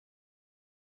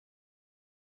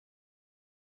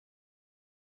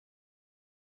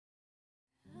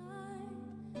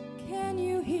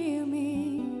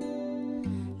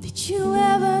Did you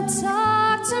ever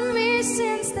talk to me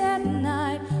since that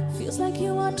night? Feels like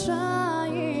you are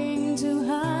trying to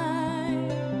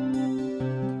hide.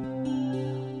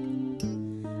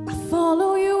 I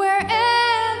follow you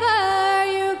wherever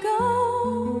you go.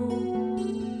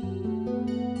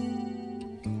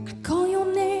 I call your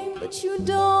name, but you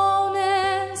don't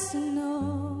answer, no.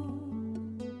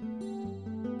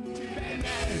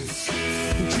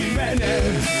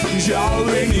 Zou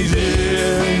ik niet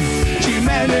zien.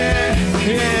 Chimene,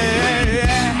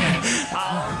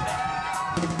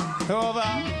 Hold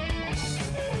on.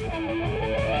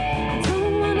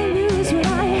 Don't wanna lose what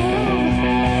I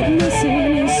have.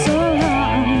 Missing is so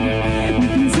hard. We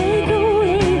can take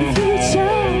away the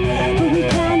future, but we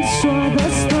can't destroy the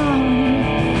storm.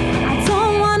 I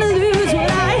don't wanna lose what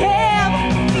I have.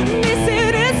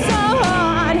 Missing is so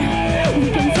hard. We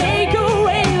can take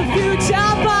away the future,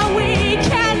 but we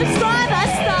can't destroy the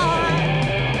storm.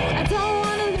 I don't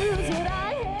wanna lose what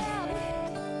I have.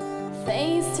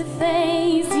 Face to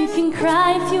face, you can cry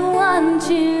if you want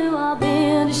to. I'll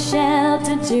build a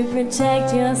shelter to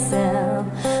protect yourself,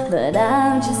 but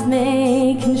I'm just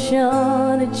making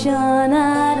sure that you're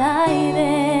not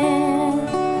hiding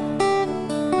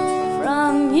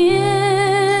from you.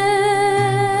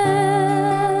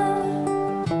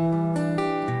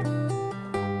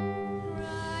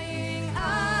 Crying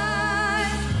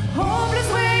eyes, hopeless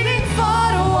waiting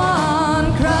for the one.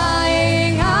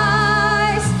 Crying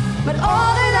eyes, but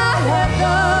all that I have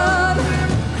done.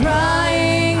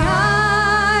 Crying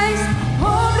eyes,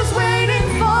 hopeless waiting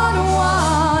for the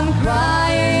one.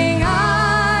 Crying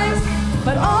eyes,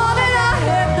 but all that I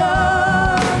have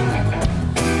done.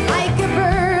 Like a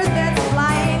bird that's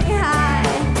flying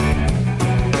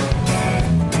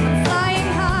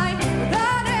high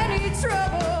without any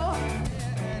trouble.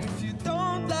 And if you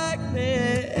don't like me,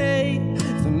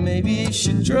 then maybe you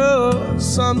should draw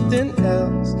something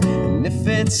else. And if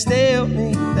it's still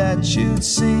me that you'd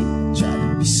see, try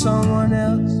to be someone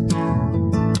else.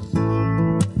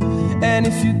 And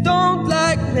if you don't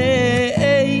like me,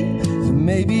 then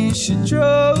maybe you should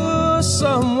draw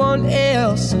someone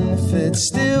else. And if it's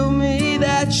still me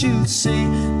that you'd see,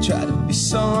 try to be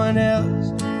someone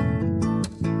else.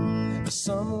 Be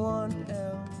someone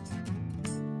else.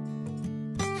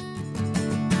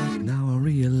 Now I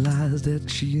realize that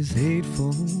she is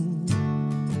hateful.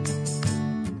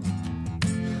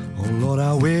 Oh Lord,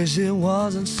 I wish it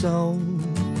wasn't so.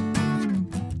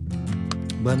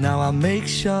 But now I make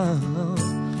sure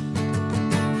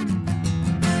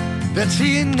that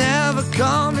she ain't never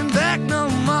coming back no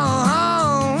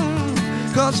more.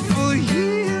 'Cause for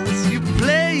years you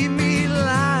played me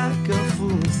like a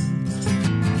fool,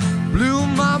 blew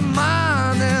my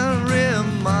mind and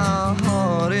ripped my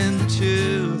heart in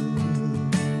two.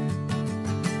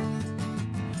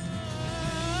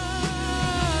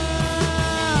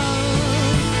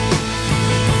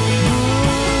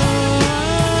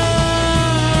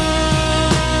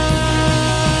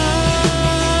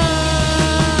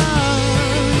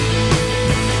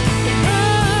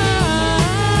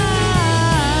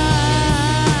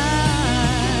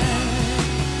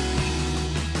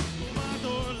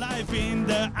 In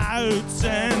de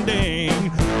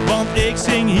uitzending, want ik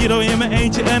zing hier in mijn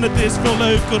eentje en het is veel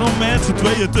leuker om met z'n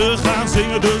tweeën te gaan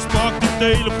zingen. Dus pak die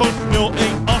telefoon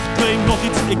 0182 nog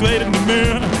iets, ik weet het niet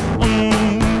meer.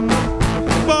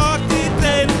 Pak die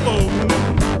telefoon,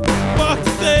 pak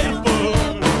die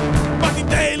telefoon, pak die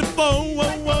telefoon.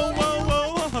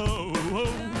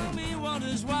 Tell me what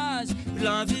is wise,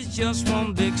 life is just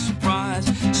one big surprise.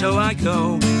 So I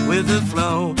go with the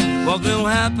flow. What will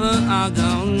happen, I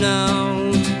don't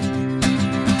know.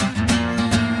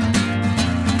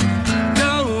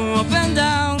 Go up and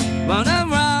down, round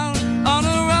and round, on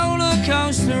a roller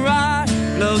coaster ride.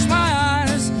 Close my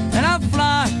eyes and I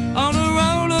fly on a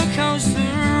roller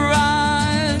coaster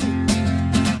ride.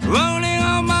 Rolling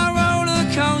on my roller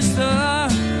coaster,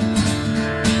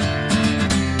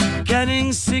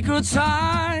 getting secrets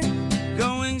high.